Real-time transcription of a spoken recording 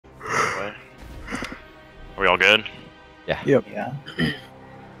we all good? Yeah. Yep. Yeah.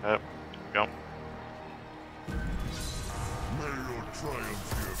 Yep. Go. May your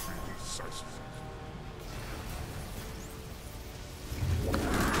triumph here be decisive.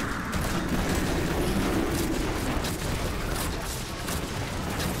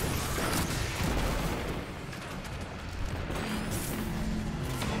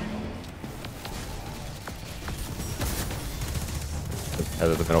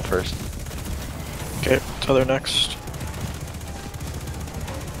 Tether the middle first. Okay, tether next.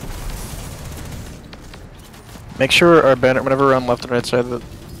 Make sure our banner, whenever we're on left and right side, the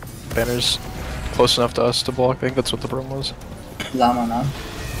banner's close enough to us to block. I think that's what the problem was. Llama now.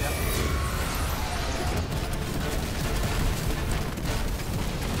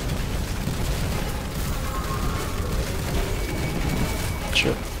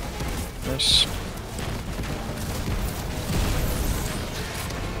 Shit. Nice.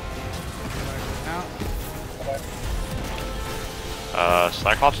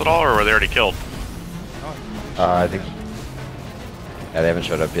 Cyclops at all, or were they already killed? I think. Yeah, they haven't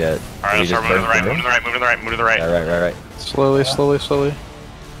showed up yet. Alright, let's start moving to the right, moving to the right, moving to the right, moving to the right. Yeah, right. Slowly, slowly, slowly.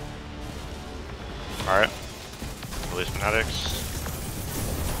 Alright. Release fanatics.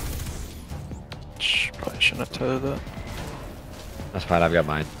 Probably shouldn't have tethered that. That's fine, I've got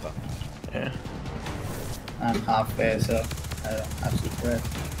mine. Yeah. I'm halfway, so I don't have to spread.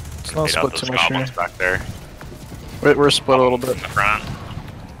 It's not Take out split those too much here. goblins back there. We're split a little bit. In the front.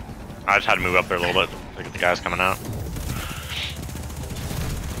 I just had to move up there a little bit to get the guys coming out.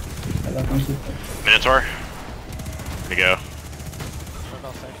 Minotaur. Here we go.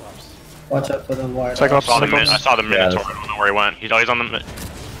 Watch out for the wire. Cyclops. I saw the Minotaur. Yeah, I don't know where he went. He's always on the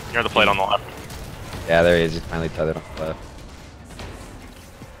near the plate on the left. Yeah, there he is. He's finally tethered on the left.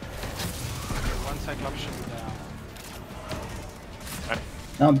 One Cyclops should be down.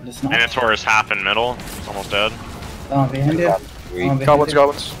 No, but it's not. Minotaur is half in middle. He's almost dead. Oh, behind you. Three. Oh, behind Goblins, you.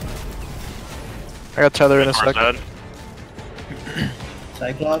 goblins. I got tether in a Minotaur's second. dead.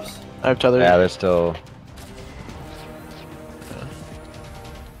 Cyclops. I have tether. Yeah, they're still.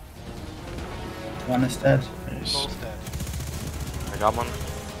 One is dead. Nice. Both dead. I got one.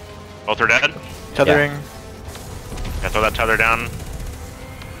 Both are dead. Tethering. Yeah, throw that tether down.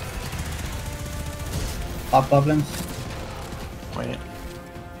 Pop goblins. Point.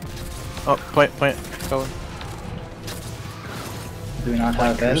 Oh, point. Going. Do we not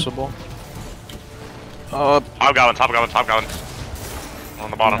have bell? Crucible. Hobgoblins. On the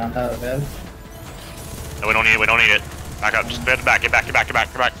Do we bottom. not have a bell? No, we don't need it. Back up. Just get back. Get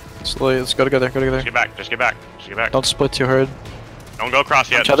back. Slowly, let's go together. Just get back. Don't split too hard. Don't go across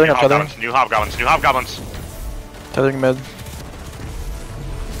yet. I'm tethering, Just I'm hobgoblins. New hobgoblins. Tethering mid.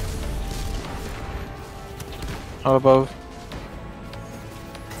 Out above.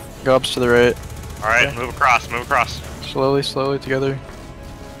 Gobs to the right. Alright, Okay. move across. Slowly together.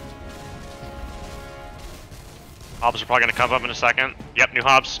 Hobs are probably gonna come up in a second. Yep, new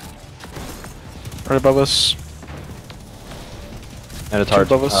hobs. Right above us. Minotaur,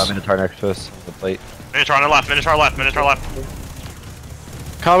 Above us. Minotaur next to us. The plate. Minotaur on the left. Minotaur left.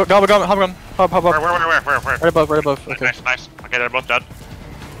 Hobgun. Hop. Where? Right above. Okay. Nice. Okay, they're both dead.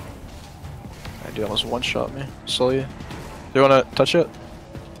 Dude almost one-shot me. Slowly. Do you wanna touch it?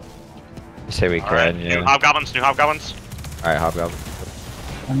 You say we Alright, can, new yeah. hobgoblins. Alright, hobgoblin.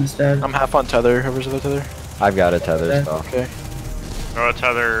 One is dead. I'm half on tether. Whoever's the tether. I've got a tether, Okay. so. Okay. Throw a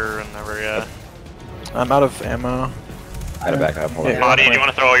tether and never yet. I'm out of ammo. Gotta back up. Hold on. Yeah. Marty, do you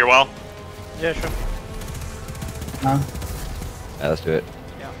want to throw your well? Yeah, sure. No. Yeah, let's do it.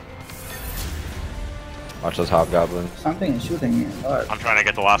 Yeah. Watch those hobgoblins. Something is shooting me. Lord. I'm trying to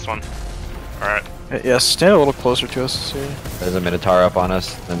get the last one. Alright. Yeah, stand a little closer to us. Here. There's a Minotaur up on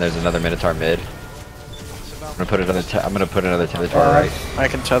us, then there's another Minotaur mid. I'm gonna put another tether to our right. I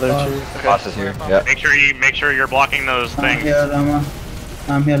can tether too. Okay. Boss is here. Yeah. Make sure you're blocking those I'm things. here, Llama.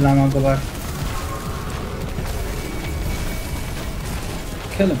 Go back.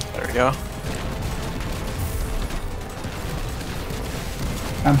 Kill him. There we go.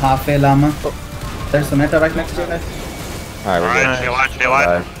 I'm halfway, Llama. There's a meta right next to you guys. Alright, we're Alright, stay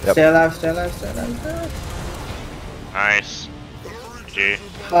alive. Yep. Stay alive. Nice. GG.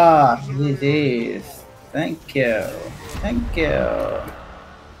 Ah, GG's. Thank you.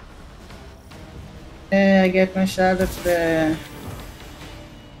 Hey, I get my shadow today.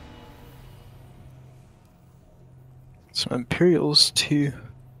 Some Imperials too.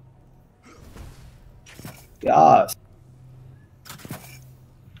 Yes.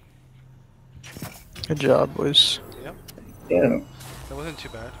 Good job, boys. Yep. Yeah. That wasn't too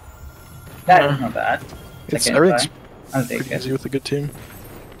bad. That is not bad. It's Second everything's try. I'll take pretty it. easy with a good team.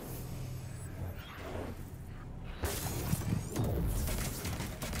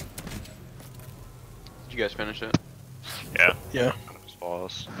 Did you guys finish it? Yeah. Yeah. It's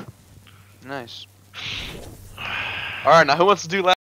flawless. Nice. Alright, now who wants to do last?